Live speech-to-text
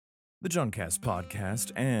The Johncast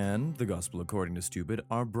podcast and The Gospel According to Stupid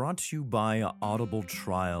are brought to you by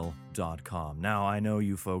audibletrial.com. Now, I know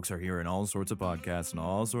you folks are hearing all sorts of podcasts and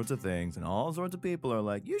all sorts of things, and all sorts of people are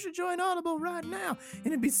like, you should join Audible right now, and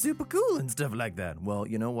it'd be super cool and stuff like that. Well,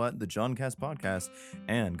 you know what? The Johncast podcast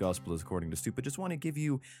and Gospel According to Stupid just want to give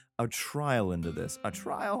you a trial into this. A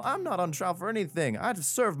trial? I'm not on trial for anything. I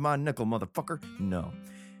just served my nickel, motherfucker. No.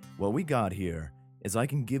 What we got here is I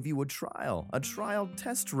can give you a trial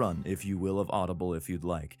test run, if you will, of Audible if you'd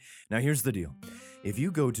like. Now, here's the deal. If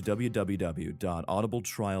you go to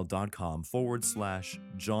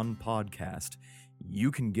www.audibletrial.com/John Podcast,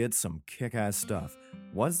 you can get some kick-ass stuff.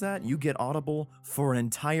 What's that? You get Audible for an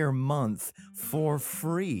entire month for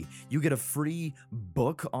free. You get a free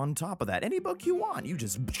book on top of that. Any book you want. You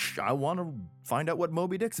just, I want to find out what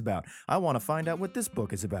Moby Dick's about. I want to find out what this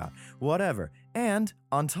book is about. Whatever. And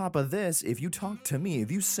on top of this, if you talk to me,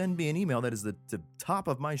 if you send me an email that is the top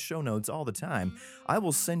of my show notes all the time, I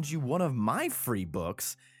will send you one of my free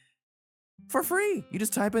books for free. You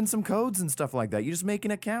just type in some codes and stuff like that. You just make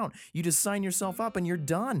an account. You just sign yourself up and you're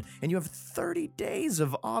done. And you have 30 days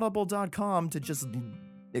of audible.com to just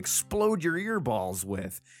explode your earballs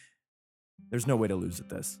with. There's no way to lose at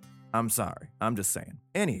this. I'm sorry. I'm just saying.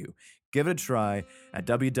 Anywho, give it a try at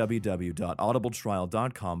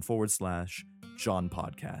www.audibletrial.com/John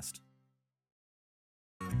Podcast.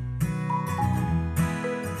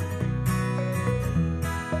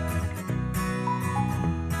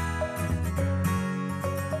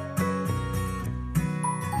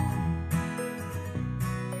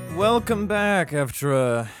 Welcome back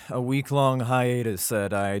after a week-long hiatus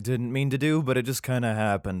that I didn't mean to do, but it just kind of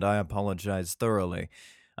happened. I apologize thoroughly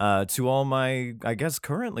to all my, I guess,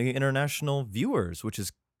 currently international viewers, which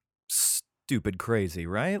is stupid crazy,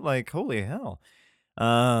 right? Like, holy hell.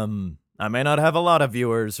 I may not have a lot of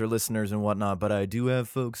viewers or listeners and whatnot, but I do have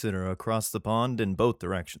folks that are across the pond in both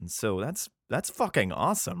directions, so that's fucking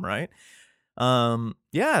awesome, right?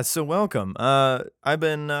 Yeah, so welcome. I've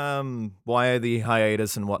been, why the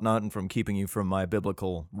hiatus and whatnot, and from keeping you from my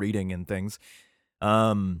biblical reading and things,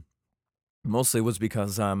 mostly was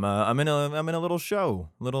because I'm in a little show,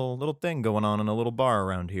 little thing going on in a little bar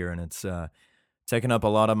around here, and it's, taking up a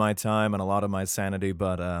lot of my time and a lot of my sanity,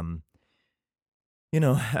 but,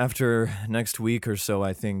 after next week or so,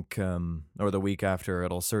 I think, or the week after,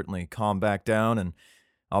 it'll certainly calm back down, and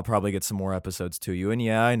I'll probably get some more episodes to you. And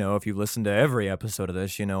yeah, I know if you've listened to every episode of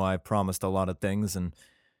this, you know I promised a lot of things, and,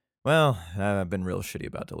 well, I've been real shitty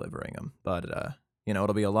about delivering them. But,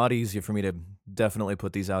 it'll be a lot easier for me to definitely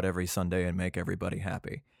put these out every Sunday and make everybody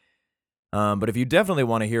happy. But if you definitely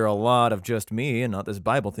want to hear a lot of just me and not this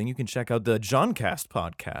Bible thing, you can check out the Johncast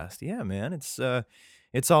podcast. Yeah, man,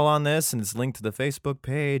 it's all on this, and it's linked to the Facebook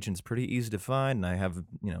page, and it's pretty easy to find, and I have,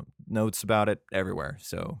 notes about it everywhere.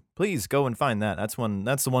 So please go and find that. That's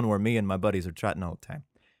the one where me and my buddies are chatting all the time.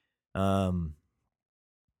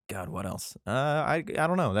 God, what else? I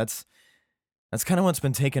don't know. That's kind of what's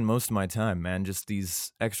been taking most of my time, man. Just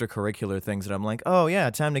these extracurricular things that I'm like, oh yeah,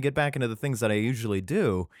 time to get back into the things that I usually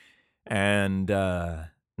do. And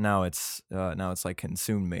now it's like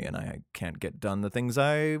consumed me, and I can't get done the things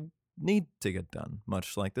I need to get done,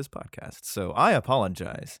 much like this podcast. So I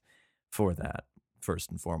apologize for that, first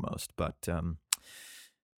and foremost. But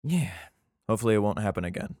yeah, hopefully it won't happen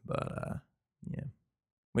again. But yeah,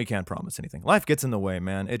 we can't promise anything. Life gets in the way,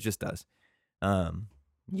 man. It just does.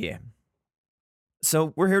 Yeah.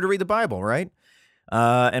 So we're here to read the Bible, right?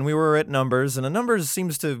 And we were at Numbers, and the Numbers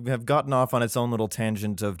seems to have gotten off on its own little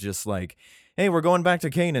tangent of just like, hey, we're going back to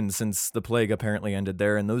Canaan since the plague apparently ended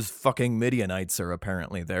there, and those fucking Midianites are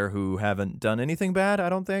apparently there who haven't done anything bad, I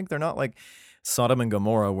don't think. They're not like Sodom and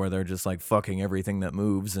Gomorrah where they're just like fucking everything that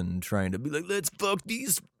moves and trying to be like, let's fuck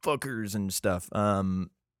these fuckers and stuff.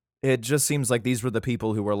 It just seems like these were the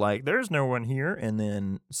people who were like, there's no one here, and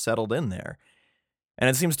then settled in there. And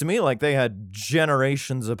it seems to me like they had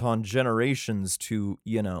generations upon generations to,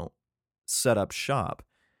 set up shop.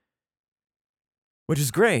 Which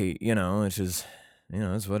is great, which is,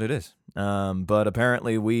 it's what it is. But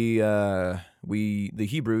apparently the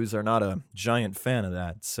Hebrews are not a giant fan of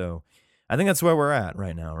that. So I think that's where we're at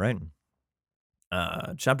right now, right?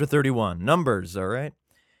 Chapter 31, Numbers, all right?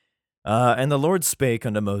 And the Lord spake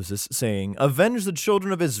unto Moses, saying, avenge the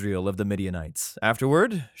children of Israel of the Midianites.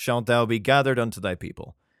 Afterward shalt thou be gathered unto thy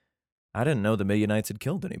people. I didn't know the Midianites had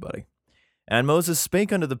killed anybody. And Moses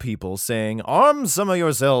spake unto the people, saying, arm some of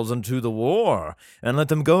yourselves unto the war, and let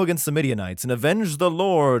them go against the Midianites, and avenge the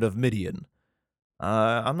Lord of Midian.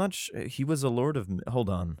 I'm not sure. He was a lord of... Hold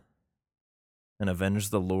on. And avenge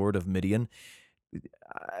the Lord of Midian?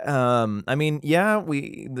 I mean, yeah,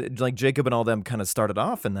 like Jacob and all them kind of started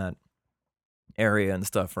off in that area and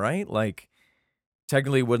stuff, right? Like,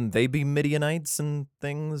 technically, wouldn't they be Midianites and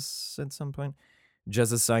things at some point?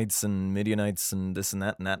 Jebusites and Midianites and this and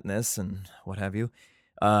that and that and this and what have you.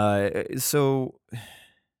 So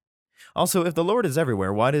also, if the Lord is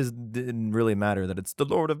everywhere, why does it didn't really matter that it's the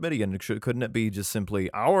Lord of Midian? Couldn't it be just simply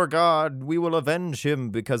our God? We will avenge him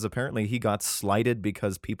because apparently he got slighted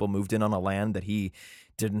because people moved in on a land that he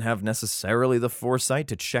didn't have necessarily the foresight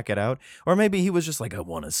to check it out, or maybe he was just like, I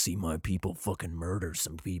want to see my people fucking murder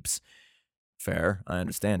some peeps. Fair, I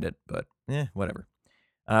understand it, but whatever.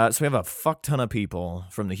 So we have a fuck ton of people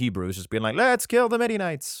from the Hebrews just being like, let's kill the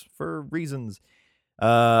Midianites for reasons.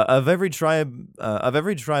 Of every tribe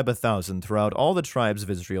 1,000 throughout all the tribes of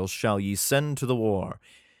Israel shall ye send to the war.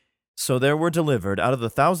 So there were delivered out of the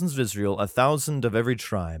thousands of Israel 1,000 of every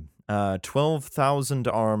tribe, 12,000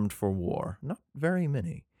 armed for war. Not very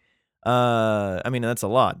many. I mean, that's a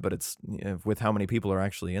lot, but it's with how many people are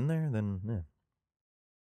actually in there, then yeah.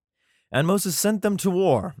 And Moses sent them to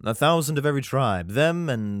war, 1,000 of every tribe, them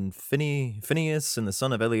and Phinehas and the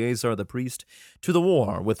son of Eleazar the priest, to the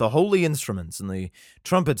war with the holy instruments and the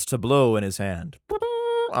trumpets to blow in his hand.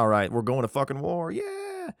 All right, we're going to fucking war,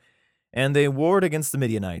 yeah! And they warred against the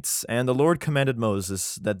Midianites, and the Lord commanded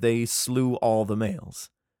Moses that they slew all the males.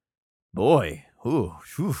 Boy, whew.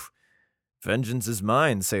 Vengeance is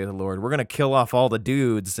mine, saith the Lord. We're going to kill off all the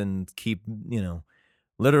dudes and keep,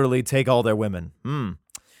 literally take all their women.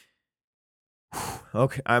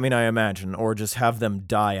 Okay, I mean, I imagine, or just have them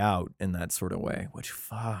die out in that sort of way, which,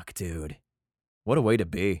 fuck, dude. What a way to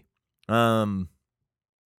be. And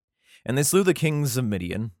they slew the kings of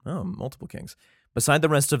Midian, multiple kings, beside the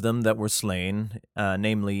rest of them that were slain,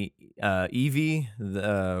 namely Evi,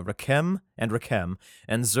 Rechem,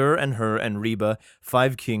 and Zur, and Hur, and Reba,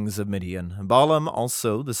 5 kings of Midian. Balaam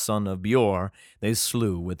also, the son of Beor, they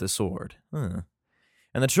slew with the sword.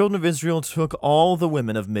 And the children of Israel took all the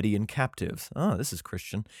women of Midian captives. Oh, this is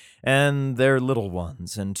Christian. And their little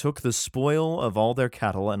ones, and took the spoil of all their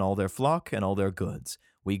cattle, and all their flock, and all their goods.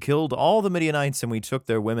 We killed all the Midianites, and we took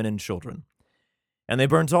their women and children. And they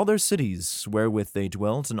burnt all their cities wherewith they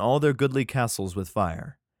dwelt, and all their goodly castles with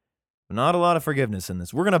fire. Not a lot of forgiveness in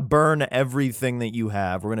this. We're going to burn everything that you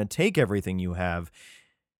have. We're going to take everything you have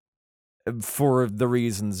for the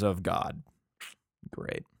reasons of God.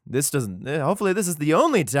 Great. Hopefully this is the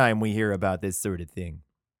only time we hear about this sort of thing.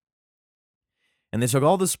 And they took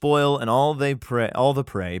all the spoil and all the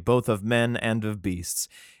prey, both of men and of beasts.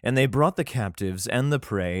 And they brought the captives and the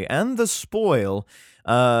prey and the spoil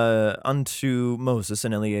unto Moses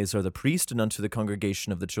and Eleazar the priest, and unto the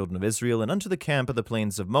congregation of the children of Israel, and unto the camp of the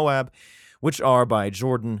plains of Moab, which are by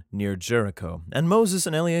Jordan near Jericho. And Moses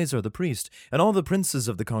and Eleazar the priest, and all the princes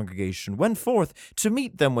of the congregation, went forth to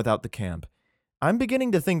meet them without the camp. I'm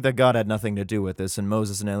beginning to think that God had nothing to do with this, and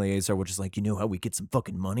Moses and Eleazar were just like, you know how we get some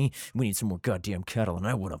fucking money? We need some more goddamn cattle, and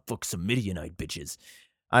I want to fuck some Midianite bitches.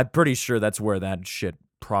 I'm pretty sure that's where that shit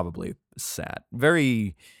probably sat.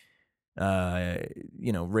 Very,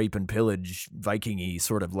 rape and pillage, Viking-y,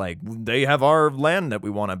 sort of like, they have our land that we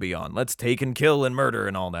want to be on. Let's take and kill and murder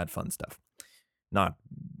and all that fun stuff. Not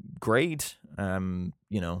great.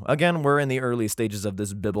 Again, we're in the early stages of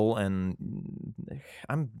this Bible, and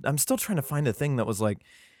I'm still trying to find a thing that was like,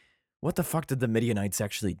 what the fuck did the Midianites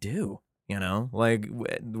actually do? Like,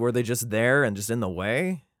 were they just there and just in the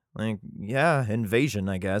way? Like, yeah, invasion,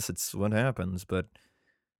 I guess, it's what happens, but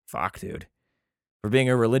fuck, dude. For being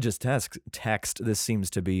a religious text, this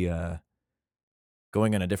seems to be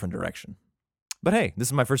going in a different direction. But hey, this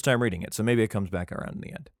is my first time reading it, so maybe it comes back around in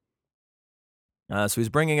the end. So he's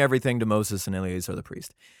bringing everything to Moses and Eleazar the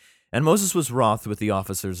priest. And Moses was wroth with the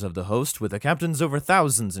officers of the host, with the captains over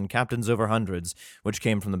thousands and captains over hundreds, which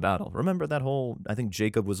came from the battle. Remember that whole, I think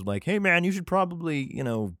Jacob was like, hey man, you should probably,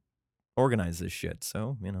 organize this shit.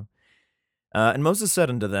 So, and Moses said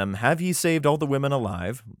unto them, have ye saved all the women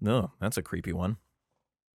alive? No, that's a creepy one.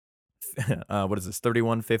 What is this,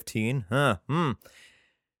 31:15?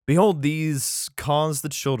 Behold, these caused the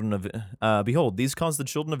children of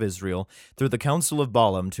Israel through the counsel of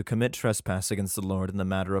Balaam to commit trespass against the Lord in the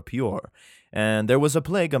matter of Peor. And there was a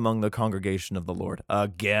plague among the congregation of the Lord.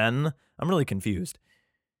 Again? I'm really confused.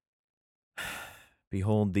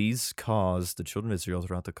 Behold, these caused the children of Israel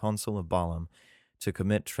throughout the counsel of Balaam to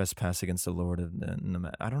commit trespass against the Lord.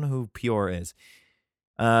 I don't know who Peor is.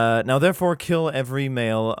 Now therefore kill every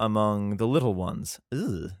male among the little ones.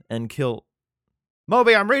 And kill...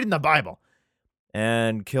 Moby, I'm reading the Bible.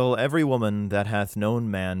 And kill every woman that hath known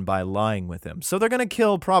man by lying with him. So they're going to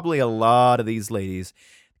kill probably a lot of these ladies,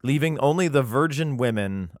 leaving only the virgin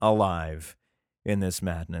women alive in this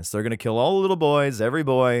madness. They're going to kill all the little boys, every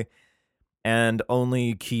boy, and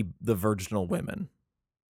only keep the virginal women.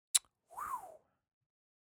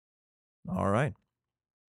 All right.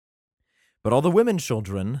 But all the women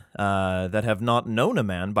children that have not known a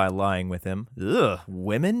man by lying with him, ugh,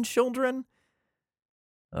 women children?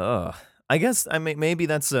 Ugh. I guess I mean maybe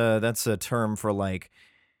that's a term for like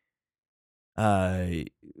uh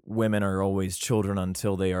women are always children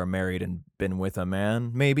until they are married and been with a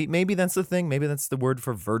man. Maybe that's the thing. Maybe that's the word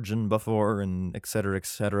for virgin before and et cetera, et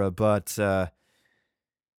cetera. But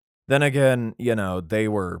then again, they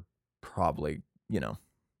were probably,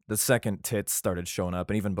 the second tits started showing up,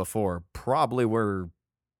 and even before, probably were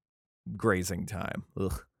grazing time.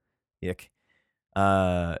 Ugh. Yuck.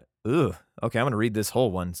 Uh, ugh. Okay, I'm gonna read this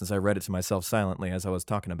whole one since I read it to myself silently as I was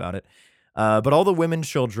talking about it. But all the women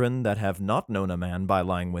children that have not known a man by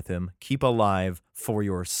lying with him, keep alive for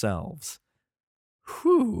yourselves.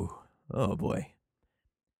 Whew. Oh boy.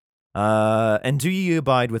 And do ye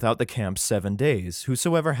abide without the camp 7 days?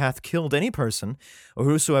 Whosoever hath killed any person, or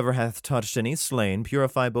whosoever hath touched any slain,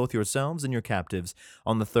 purify both yourselves and your captives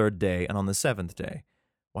on the 3rd day and on the 7th day.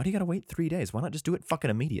 Why do you gotta wait 3 days? Why not just do it fucking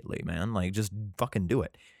immediately, man? Like, just fucking do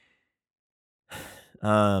it.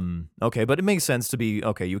 Okay, but it makes sense to be,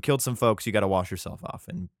 okay, you killed some folks, you gotta wash yourself off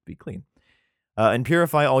and be clean. And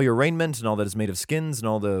purify all your raiment and all that is made of skins and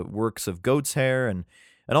all the works of goat's hair and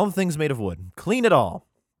all the things made of wood. Clean it all.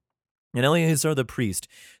 And Eleazar the priest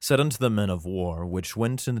said unto the men of war which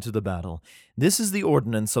went into the battle, This is the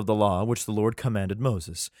ordinance of the law which the Lord commanded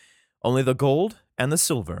Moses. Only the gold and the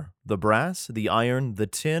silver, the brass, the iron, the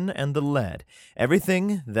tin, and the lead,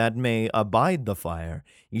 everything that may abide the fire,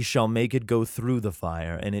 ye shall make it go through the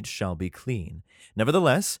fire, and it shall be clean.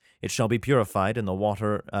 Nevertheless, it shall be purified in the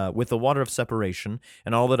water, with the water of separation,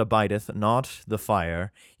 and all that abideth not the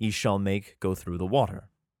fire, ye shall make go through the water.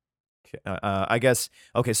 I guess,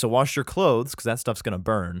 okay, so wash your clothes, because that stuff's going to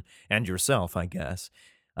burn, and yourself, I guess.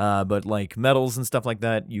 But like metals and stuff like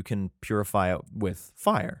that, you can purify it with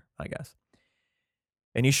fire, I guess.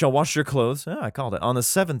 And ye shall wash your clothes, I called it, on the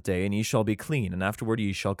 7th day, and ye shall be clean, and afterward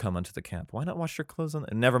ye shall come unto the camp. Why not wash your clothes on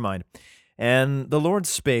never mind. And the Lord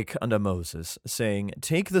spake unto Moses, saying,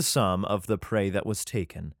 Take the sum of the prey that was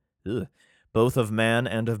taken, both of man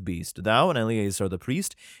and of beast, thou and Eleazar the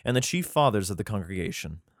priest, and the chief fathers of the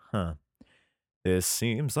congregation. This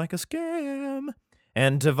seems like a scam.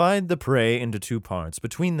 And divide the prey into 2 parts,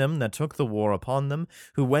 between them that took the war upon them,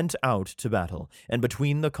 who went out to battle, and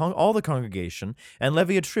between all the congregation, and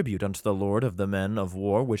levy a tribute unto the Lord of the men of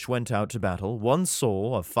war which went out to battle, 1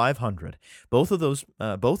 soul of 500, both of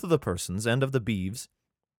the persons, and of the beeves,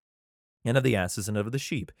 and of the asses, and of the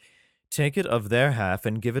sheep. Take it of their half,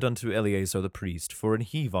 and give it unto Eleazar the priest, for an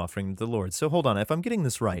heave offering to the Lord. So hold on, if I'm getting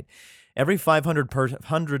this right, every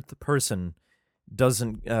 500th person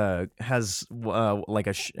doesn't has like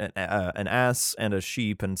an ass and a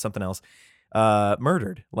sheep and something else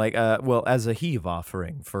murdered, like as a heave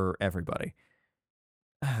offering for everybody.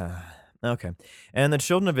 Okay. And the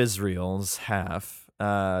children of Israel's half,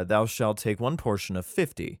 thou shalt take 1 portion of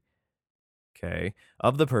 50. Okay,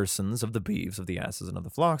 of the persons, of the beeves, of the asses, and of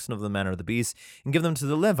the flocks, and of the manner of the beasts, and give them to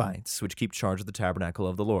the Levites, which keep charge of the tabernacle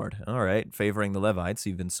of the Lord. All right, favoring the Levites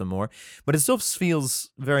even some more. But it still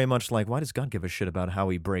feels very much like, why does God give a shit about how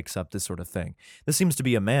he breaks up this sort of thing? This seems to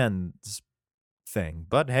be a man's thing.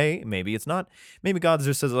 But hey, maybe it's not. Maybe God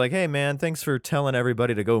just says like, hey man, thanks for telling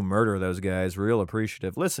everybody to go murder those guys. Real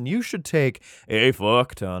appreciative. Listen, you should take a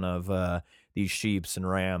fuck ton of these sheeps and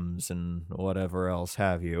rams and whatever else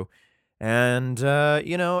have you. And,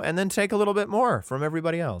 and then take a little bit more from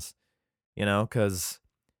everybody else, because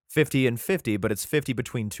 50 and 50, but it's 50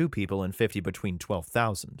 between 2 people and 50 between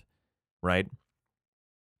 12,000, right?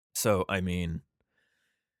 So, I mean,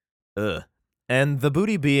 And the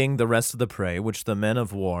booty being the rest of the prey which the men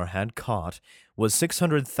of war had caught was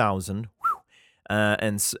 600,000,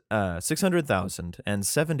 and 600,000 and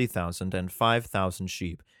 70,000 and 5,000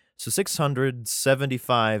 sheep. So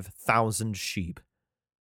 675,000 sheep.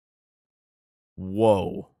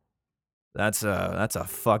 Whoa. That's a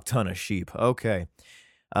fuck ton of sheep. Okay.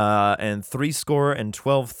 And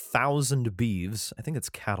 12,000 beeves. I think it's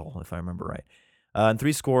cattle, if I remember right. And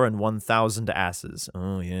 1,000 asses.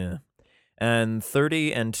 Oh, yeah. And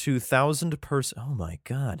 32,000 persons. Oh, my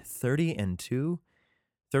God.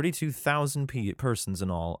 32,000 persons in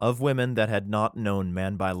all, of women that had not known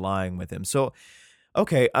man by lying with him. So,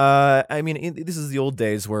 okay, I mean, this is the old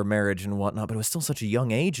days where marriage and whatnot, but it was still such a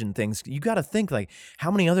young age and things. You got to think, like, how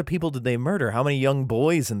many other people did they murder? How many young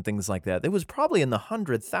boys and things like that? It was probably in the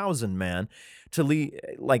 100,000, man, to leave,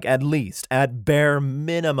 like, at bare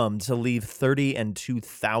minimum, to leave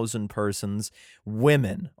 32,000 persons,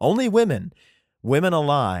 women, only women, women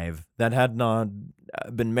alive that had not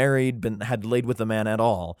been married, had laid with a man at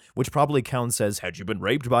all, which probably counts as, had you been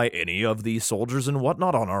raped by any of the soldiers and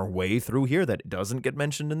whatnot on our way through here that doesn't get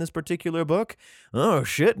mentioned in this particular book? Oh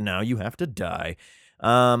shit, now you have to die.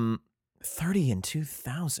 30 and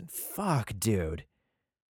 2,000. Fuck, dude.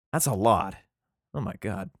 That's a lot. Oh my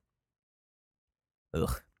god.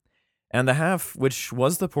 Ugh. And the half, which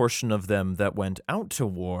was the portion of them that went out to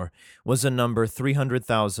war, was a number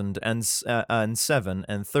 300,000 and 7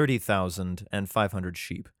 and 30,000 and 500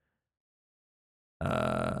 sheep.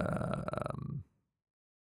 I'm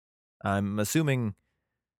assuming.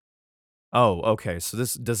 Oh, okay. So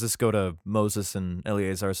does this go to Moses and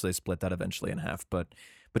Eleazar? So they split that eventually in half. But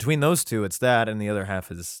between those two, it's that, and the other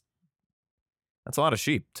half is. That's a lot of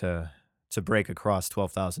sheep to break across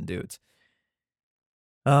 12,000 dudes.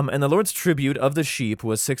 And the Lord's tribute of the sheep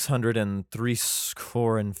was 603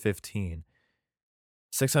 score and 15.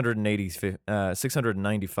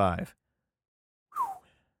 695.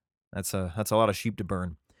 That's a lot of sheep to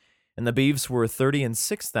burn. And the beeves were 30 and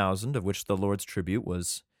 6,000, of which the Lord's tribute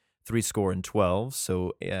was threescore and 12,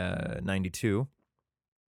 so 92.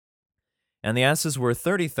 And the asses were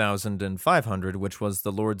 30,000 and 500, which was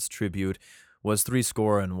the Lord's tribute was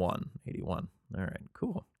threescore and 1, 81. All right,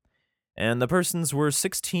 cool. And the persons were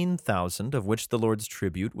 16,000, of which the Lord's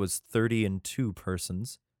tribute was 30 and 2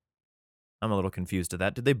 persons. I'm a little confused at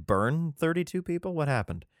that. Did they burn 32 people? What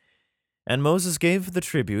happened? And Moses gave the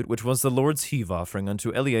tribute, which was the Lord's heave offering,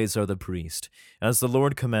 unto Eleazar the priest, as the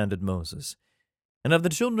Lord commanded Moses. And of the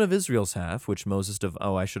children of Israel's half, which Moses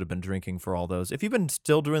I should have been drinking for all those. If you've been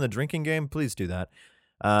still doing the drinking game, please do that.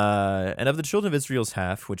 And of the children of Israel's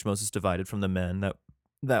half, which Moses divided from the men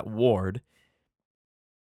that warred.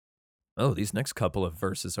 Oh, these next couple of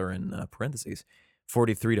verses are in parentheses.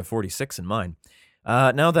 43 to 46 in mine.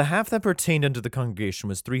 Now the half that pertained unto the congregation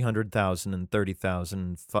was 300,000 and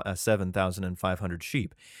 30,000, 7,000 and 500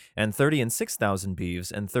 sheep, and 30 and 6,000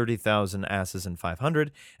 beeves, and 30,000 asses and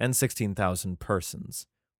 500, and 16,000 persons.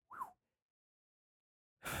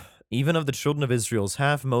 Even of the children of Israel's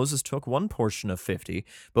half, Moses took one portion of 50,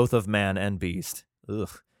 both of man and beast.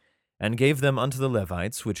 And gave them unto the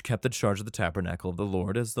Levites, which kept the charge of the tabernacle of the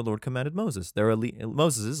Lord, as the Lord commanded Moses,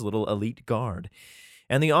 Moses' little elite guard.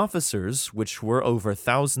 And the officers, which were over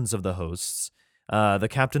thousands of the hosts, the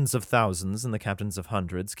captains of thousands and the captains of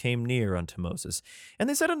hundreds, came near unto Moses. And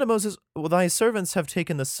they said unto Moses, Thy servants have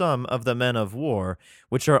taken the sum of the men of war,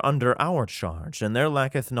 which are under our charge, and there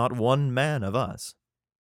lacketh not one man of us.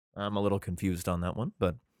 I'm a little confused on that one,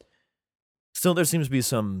 but still there seems to be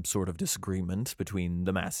some sort of disagreement between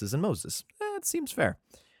the masses and Moses. It seems fair.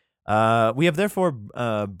 We have therefore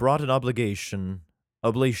brought an oblation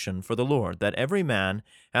for the Lord, that every man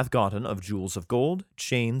hath gotten of jewels of gold,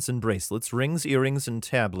 chains and bracelets, rings, earrings, and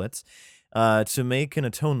tablets, to make an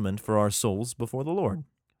atonement for our souls before the Lord.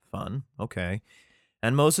 Fun, okay.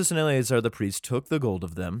 And Moses and Eleazar the priest took the gold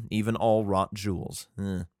of them, even all wrought jewels.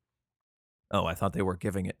 Oh, I thought they were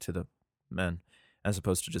giving it to the men, as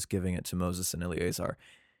opposed to just giving it to Moses and Eleazar.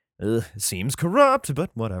 Seems corrupt, but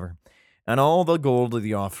whatever. And all the gold of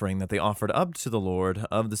the offering that they offered up to the Lord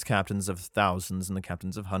of the captains of thousands and the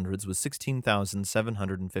captains of hundreds was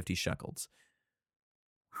 16,750 shekels.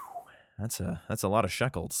 That's a lot of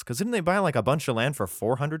shekels. Because didn't they buy like a bunch of land for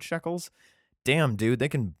 400 shekels? Damn, dude, they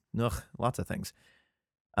can, lots of things.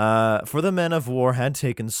 For the men of war had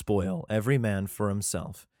taken spoil, every man for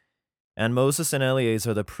himself. And Moses and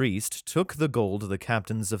Eleazar the priest took the gold of the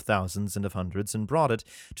captains of thousands and of hundreds, and brought it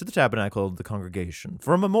to the tabernacle of the congregation,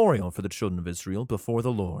 for a memorial for the children of Israel before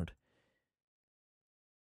the Lord.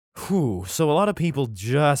 Whew, so a lot of people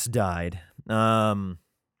just died. And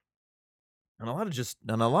a lot of just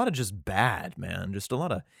bad, man. Just a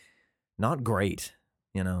lot of not great,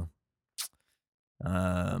 Yeah,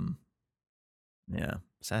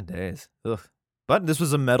 sad days. Ugh. But this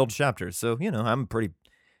was a meddled chapter, so, I'm pretty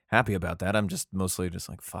happy about that. I'm just mostly just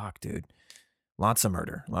like, fuck, dude. Lots of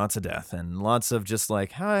murder, lots of death, and lots of just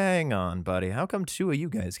like, hang on, buddy. How come two of you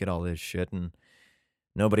guys get all this shit and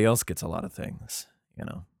nobody else gets a lot of things? I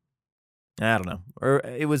don't know. Or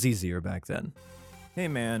it was easier back then. Hey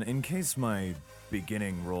man, in case my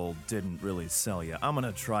beginning roll didn't really sell you, I'm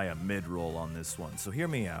gonna try a mid-roll on this one, so hear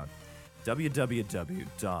me out.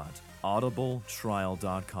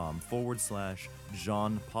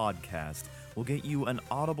 www.audibletrial.com/John Podcast will get you an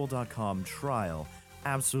audible.com trial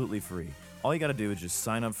absolutely free. All you gotta do is just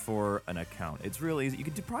sign up for an account. It's real easy. You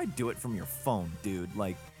could probably do it from your phone, dude.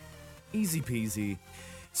 Like, easy peasy.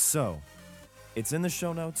 So, it's in the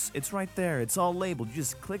show notes. It's right there. It's all labeled. You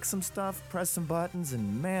just click some stuff, press some buttons,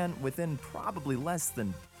 and man, within probably less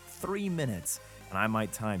than 3 minutes, and I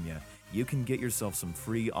might time you, you can get yourself some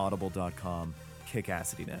free audible.com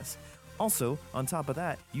kick-assidiness. Also, on top of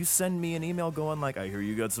that, you send me an email going like, I hear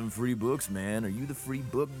you got some free books, man. Are you the free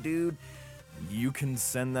book dude? You can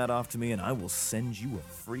send that off to me and I will send you a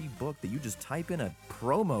free book that you just type in a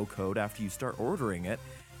promo code after you start ordering it,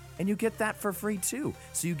 and you get that for free too.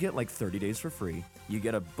 So you get like 30 days for free, you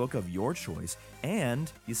get a book of your choice,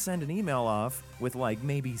 and you send an email off with like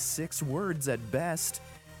maybe 6 words at best,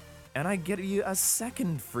 and I get you a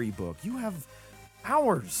second free book. You have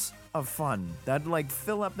hours of fun that like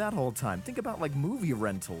fill up that whole time. Think about like movie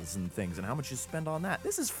rentals and things and how much you spend on that.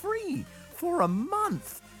 This is free for a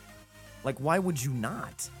month. Like, why would you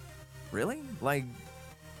not? Really? Like,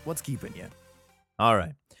 what's keeping you? All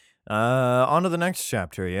right. On to the next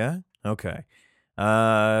chapter, yeah? Okay.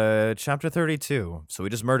 Chapter 32. So we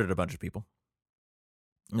just murdered a bunch of people.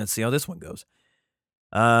 Let's see how this one goes.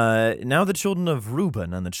 Now the children of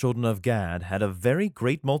Reuben and the children of Gad had a very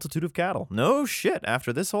great multitude of cattle. No shit,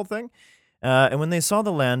 after this whole thing. And when they saw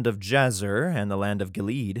the land of Jazer and the land of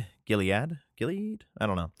Gilead? I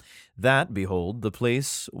don't know. That, behold, the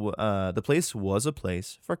place was a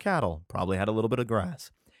place for cattle. Probably had a little bit of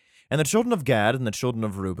grass. And the children of Gad and the children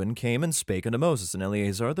of Reuben came and spake unto Moses and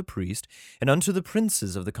Eleazar the priest, and unto the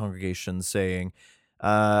princes of the congregation, saying,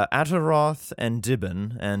 Ataroth and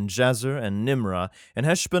Dibon, and Jazer and Nimrah, and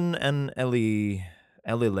Heshbon and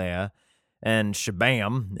Elileah, and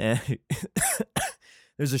Shebam.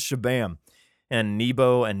 There's a Shebam, and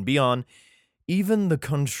Nebo and Beon, even the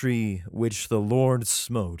country which the Lord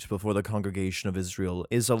smote before the congregation of Israel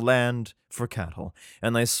is a land for cattle,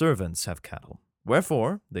 and thy servants have cattle.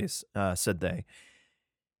 Wherefore, said they,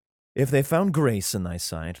 if they found grace in thy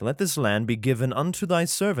sight, let this land be given unto thy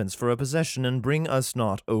servants for a possession, and bring us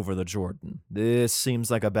not over the Jordan. This seems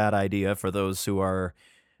like a bad idea for those who are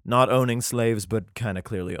not owning slaves, but kind of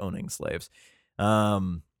clearly owning slaves.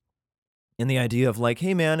 In the idea of like,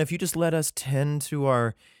 hey man, if you just let us tend to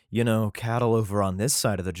our, cattle over on this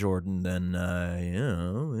side of the Jordan, then,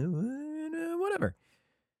 whatever.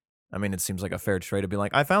 I mean, it seems like a fair trade to be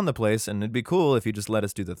like, I found the place, and it'd be cool if you just let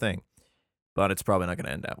us do the thing. But it's probably not going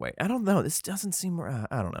to end that way. I don't know. This doesn't seem... I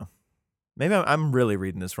don't know. Maybe I'm really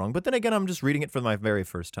reading this wrong. But then again, I'm just reading it for my very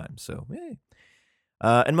first time. So, hey.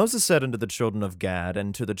 And Moses said unto the children of Gad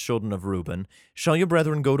and to the children of Reuben, shall your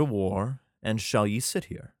brethren go to war, and shall ye sit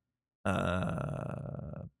here?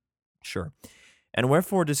 Sure. And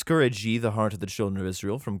wherefore discourage ye the heart of the children of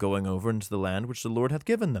Israel from going over into the land which the Lord hath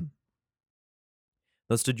given them?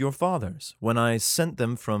 Thus did your fathers, when I sent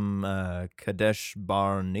them from Kadesh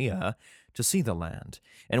Barnea to see the land.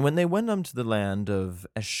 And when they went unto the land of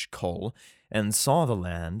Eshcol, and saw the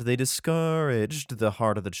land, they discouraged the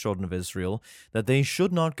heart of the children of Israel, that they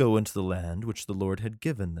should not go into the land which the Lord had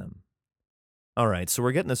given them. All right, so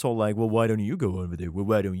we're getting this whole like, well, why don't you go over there? Well,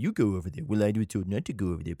 why don't you go over there? Well, I was told not to go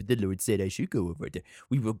over there, but the Lord said I should go over there.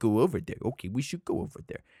 We will go over there. Okay, we should go over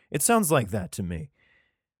there. It sounds like that to me.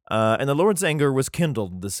 And the Lord's anger was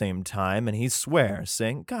kindled at the same time, and he sware,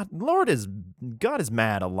 saying, God is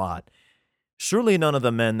mad a lot. Surely none of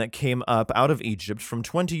the men that came up out of Egypt from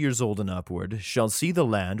 20 years old and upward shall see the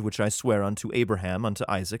land which I swear unto Abraham, unto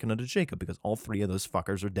Isaac, and unto Jacob, because all 3 of those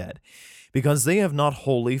fuckers are dead, because they have not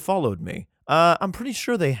wholly followed me. I'm pretty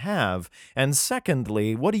sure they have. And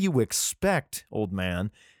secondly, what do you expect, old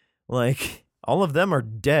man? Like, all of them are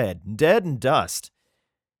dead and dust.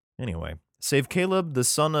 Anyway, save Caleb the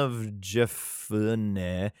son of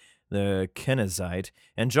Jephunneh, the Kenizzite,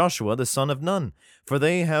 and Joshua the son of Nun, for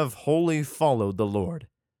they have wholly followed the Lord.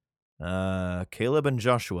 Caleb and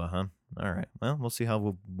Joshua, huh? All right, well, we'll see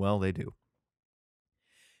how well they do.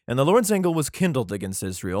 And the Lord's anger was kindled against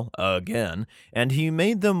Israel again, and he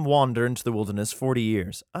made them wander into the wilderness 40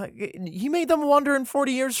 years. He made them wander in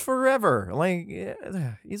 40 years forever. Like,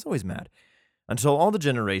 he's always mad. Until all the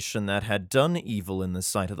generation that had done evil in the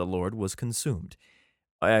sight of the Lord was consumed.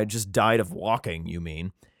 I just died of walking, you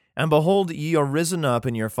mean? And behold, ye are risen up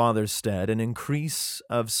in your father's stead, an increase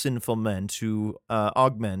of sinful men to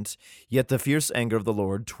augment yet the fierce anger of the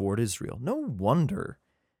Lord toward Israel. No wonder,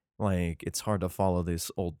 like, it's hard to follow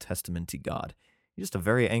this Old Testament-y God. He's just a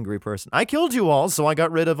very angry person. I killed you all, so I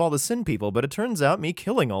got rid of all the sin people, but it turns out me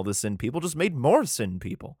killing all the sin people just made more sin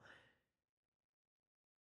people.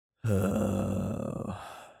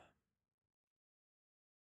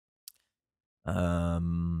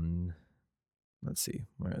 Let's see,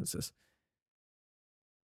 where is this?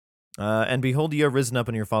 And behold, ye are risen up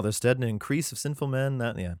in your father's stead, an increase of sinful men.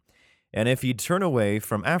 And if ye turn away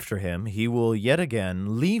from after him, he will yet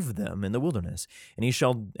again leave them in the wilderness, and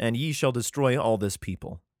ye shall destroy all this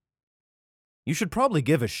people. You should probably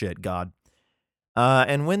give a shit, God.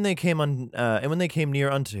 And when they came near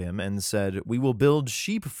unto him, and said, We will build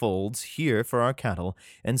sheepfolds here for our cattle,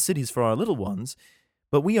 and cities for our little ones,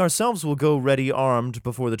 but we ourselves will go ready armed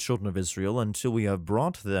before the children of Israel until we have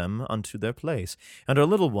brought them unto their place, and our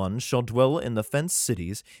little ones shall dwell in the fenced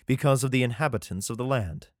cities because of the inhabitants of the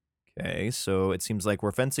land. Okay, so it seems like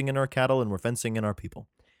we're fencing in our cattle and we're fencing in our people.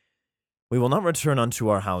 We will not return unto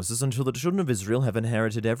our houses until the children of Israel have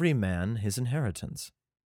inherited every man his inheritance.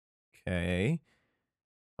 Okay.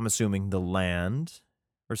 I'm assuming the land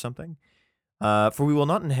or something. For we will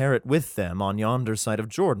not inherit with them on yonder side of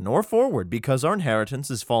Jordan, or forward, because our inheritance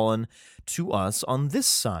is fallen to us on this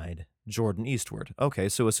side, Jordan eastward. Okay,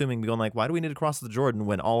 so assuming we're going like, why do we need to cross the Jordan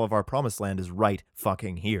when all of our promised land is right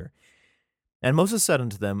fucking here? And Moses said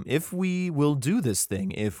unto them, If we will do this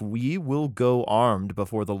thing, if we will go armed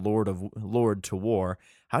before the Lord to war,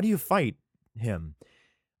 how do you fight him?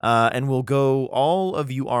 And will go all of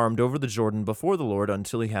you armed over the Jordan before the Lord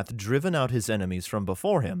until he hath driven out his enemies from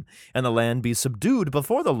before him, and the land be subdued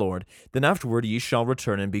before the Lord. Then afterward ye shall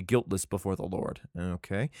return and be guiltless before the Lord.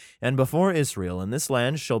 Okay. And before Israel, and this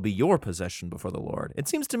land shall be your possession before the Lord. It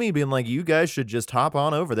seems to me being like, you guys should just hop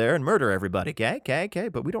on over there and murder everybody. Okay.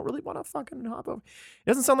 But we don't really want to fucking hop over. It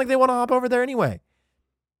doesn't sound like they want to hop over there anyway.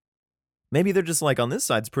 Maybe they're just like, on this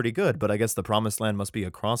side's pretty good, but I guess the promised land must be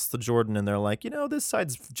across the Jordan, and they're like, this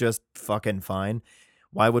side's just fucking fine.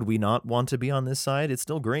 Why would we not want to be on this side? It's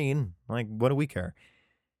still green. Like, what do we care?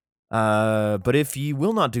 But if ye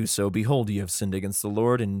will not do so, behold, ye have sinned against the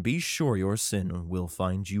Lord, and be sure your sin will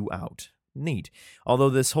find you out. Neat.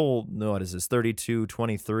 Although this whole, what is this,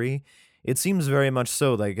 32:23? It seems very much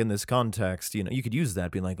so, like in this context, you could use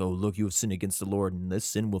that, being like, oh, look, you have sinned against the Lord, and this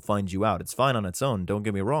sin will find you out. It's fine on its own, don't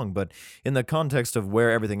get me wrong, but in the context of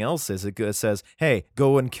where everything else is, it says, hey,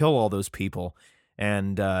 go and kill all those people,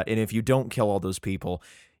 and if you don't kill all those people,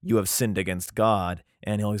 you have sinned against God,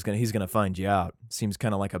 and he's gonna find you out. Seems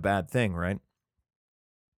kind of like a bad thing, right?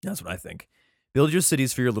 That's what I think. Build your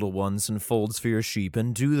cities for your little ones, and folds for your sheep,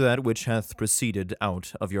 and do that which hath proceeded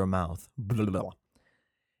out of your mouth. Blah, blah, blah.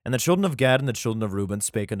 And the children of Gad and the children of Reuben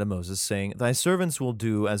spake unto Moses, saying, Thy servants will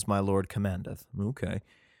do as my Lord commandeth. Okay.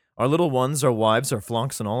 Our little ones, our wives, our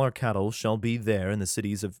flocks, and all our cattle shall be there in the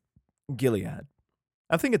cities of Gilead.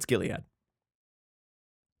 I think it's Gilead.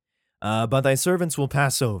 But thy servants will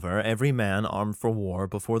pass over, every man armed for war,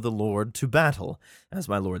 before the Lord to battle, as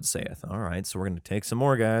my Lord saith. All right, so we're going to take some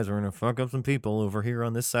more guys. We're going to fuck up some people over here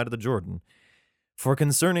on this side of the Jordan. For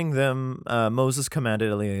concerning them, Moses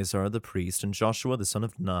commanded Eleazar the priest, and Joshua the son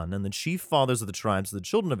of Nun, and the chief fathers of the tribes of the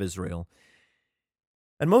children of Israel.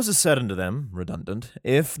 And Moses said unto them, redundant,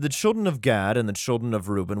 If the children of Gad and the children of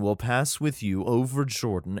Reuben will pass with you over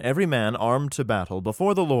Jordan, every man armed to battle,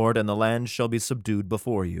 before the Lord, and the land shall be subdued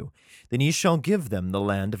before you, then ye shall give them the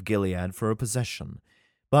land of Gilead for a possession.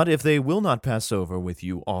 But if they will not pass over with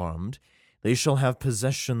you armed, they shall have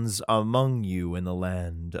possessions among you in the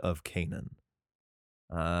land of Canaan.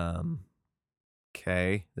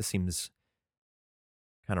 Okay, this seems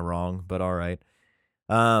kind of wrong, but all right.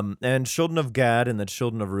 And children of Gad and the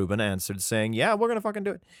children of Reuben answered, saying, Yeah, we're going to fucking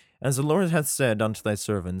do it. As the Lord hath said unto thy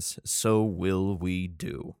servants, so will we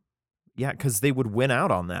do. Yeah, because they would win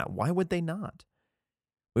out on that. Why would they not?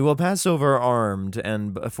 We will pass over armed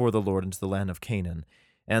and before the Lord into the land of Canaan,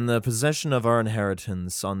 and the possession of our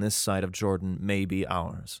inheritance on this side of Jordan may be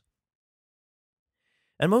ours.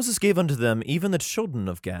 And Moses gave unto them even the children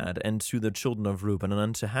of Gad, and to the children of Reuben, and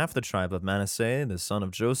unto half the tribe of Manasseh, the son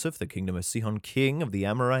of Joseph, the kingdom of Sihon king of the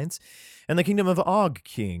Amorites, and the kingdom of Og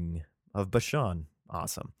king of Bashan.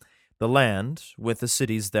 Awesome. The land, with the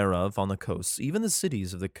cities thereof on the coasts, even the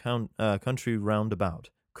cities of the country round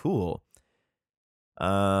about. Cool.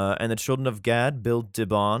 And the children of Gad built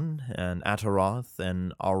Dibon, and Ataroth,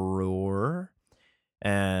 and Aror,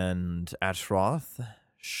 and Atroth,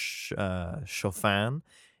 Shophan,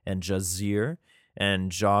 and Jazir,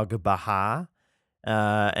 and Jogbaha,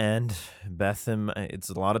 and Bethim. It's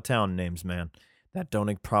a lot of town names, man, that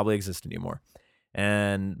don't probably exist anymore.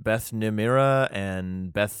 And Beth Nimira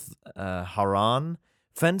and Beth Haran,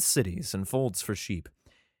 fenced cities and folds for sheep.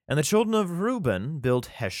 And the children of Reuben built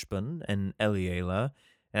Heshbon, and Elealeh,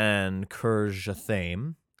 and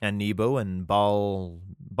Kirjathaim, and Nebo, and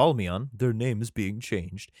Balmeon, their names being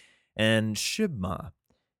changed, and Shibmah,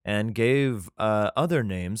 and gave other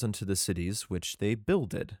names unto the cities which they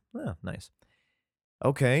builded. Ah, nice.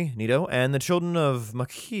 Okay, neato. And the children of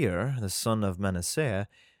Machir, the son of Manasseh,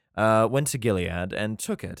 went to Gilead and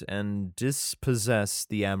took it, and dispossessed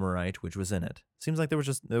the Amorite which was in it. Seems like there was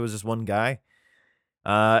just one guy.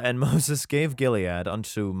 And Moses gave Gilead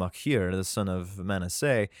unto Machir, the son of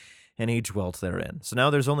Manasseh, and he dwelt therein. So now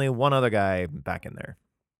there's only one other guy back in there.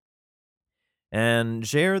 And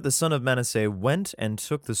Jair the son of Manasseh went and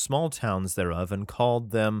took the small towns thereof, and called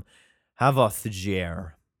them Havoth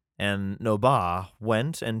Jair. And Nobah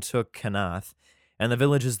went and took Kenath, and the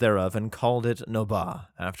villages thereof, and called it Nobah,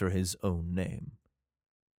 after his own name.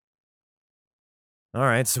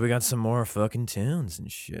 Alright, so we got some more fucking towns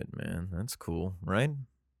and shit, man. That's cool, right?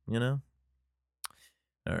 You know?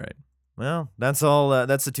 Alright. Well, that's all.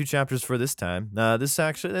 That's the 2 chapters for this time. This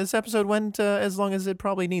episode went as long as it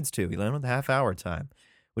probably needs to. We went with half-hour time,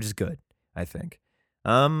 which is good, I think.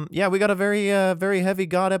 Yeah, we got a very heavy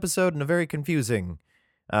God episode and a very confusing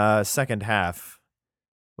second half,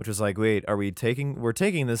 which was like, wait, we're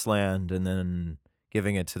taking this land and then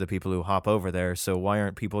giving it to the people who hop over there. So why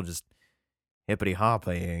aren't people just hippity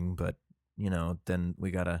hopping? But then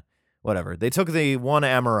we gotta whatever. They took the one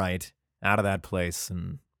Amorite out of that place,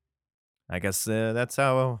 and I guess that's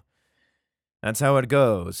how it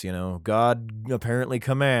goes, God apparently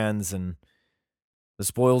commands, and the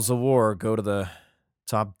spoils of war go to the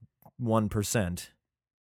top 1%.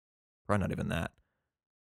 Probably not even that.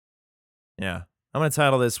 Yeah. I'm going to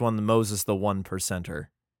title this one Moses the 1%er.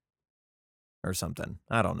 Or something.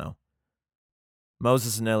 I don't know.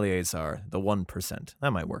 Moses and Eleazar, the 1%.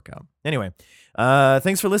 That might work out. Anyway,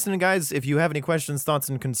 thanks for listening, guys. If you have any questions, thoughts,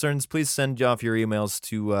 and concerns, please send off your emails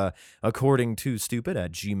to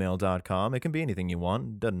accordingtostupid@gmail.com. It can be anything you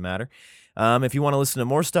want. Doesn't matter. If you want to listen to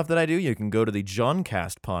more stuff that I do, you can go to the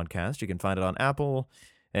Johncast podcast. You can find it on Apple,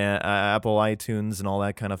 iTunes, and all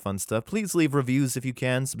that kind of fun stuff. Please leave reviews if you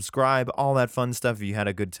can. Subscribe, all that fun stuff if you had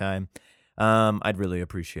a good time. I'd really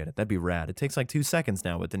appreciate it. That'd be rad. It takes like 2 seconds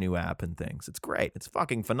now with the new app and things. It's great. It's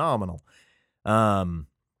fucking phenomenal. Yeah,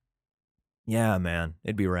 man,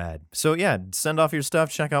 it'd be rad. So yeah, send off your stuff.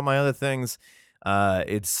 Check out my other things.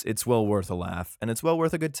 It's well worth a laugh, and it's well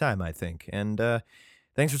worth a good time, I think. And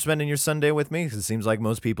thanks for spending your Sunday with me, because it seems like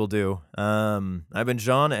most people do. I've been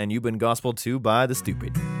John, and you've been gospeled to by the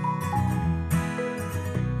stupid.